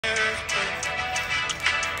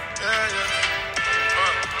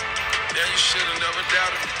should've never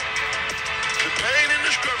doubted me. The pain and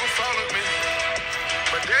the struggle followed me.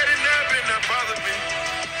 My daddy never not bothered me.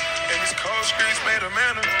 And these cold streets made a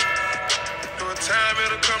man of me. Knew a time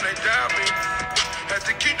it'll come, they doubt me. Had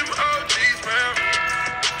to keep them OGs around me.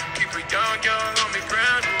 Keep a young homie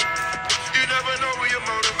grounded. You never know where your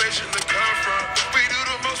motivation to come from. We do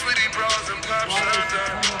the most with these bras and pop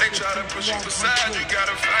shotgun. They try to push you aside, you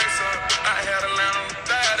gotta fight some. I had a line on the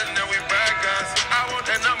side and then we back guys. I want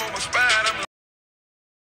that number one spot. I'm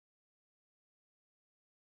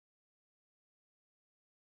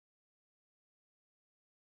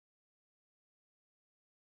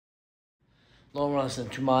long run, some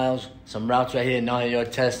 2 miles, some routes right here,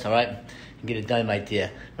 900-yard test, all right? And get it done right there.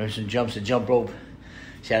 Remember some jumps, a jump rope,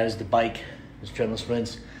 shadows the bike, those treadmill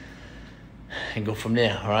sprints, and go from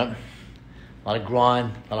there, all right? A lot of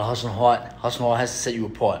grind, a lot of hustle and heart. Hustle and heart has to set you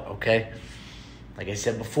apart, okay? Like I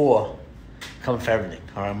said before, coming for everything,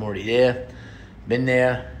 all right? I'm already there, been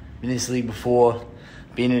in this league before,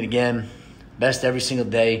 being in it again. Best every single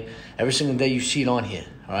day. Every single day you see it on here,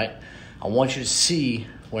 all right? I want you to see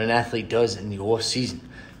what an athlete does in the off season.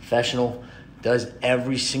 Professional does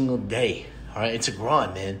every single day. All right, it's a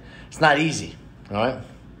grind, man. It's not easy. All right,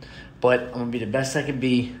 but I'm gonna be the best I can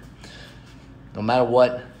be, no matter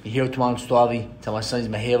what. Be hero to my story. Tell my son he's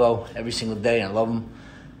my hero every single day. I love him.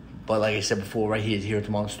 But like I said before, right here is hero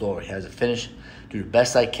to my story. Has it finished? Do the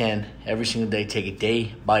best I can every single day. Take it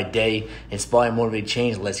day by day. Inspire, motivate,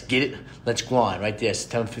 change. Let's get it. Let's grind. Right there,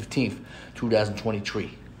 September 15th,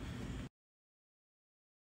 2023.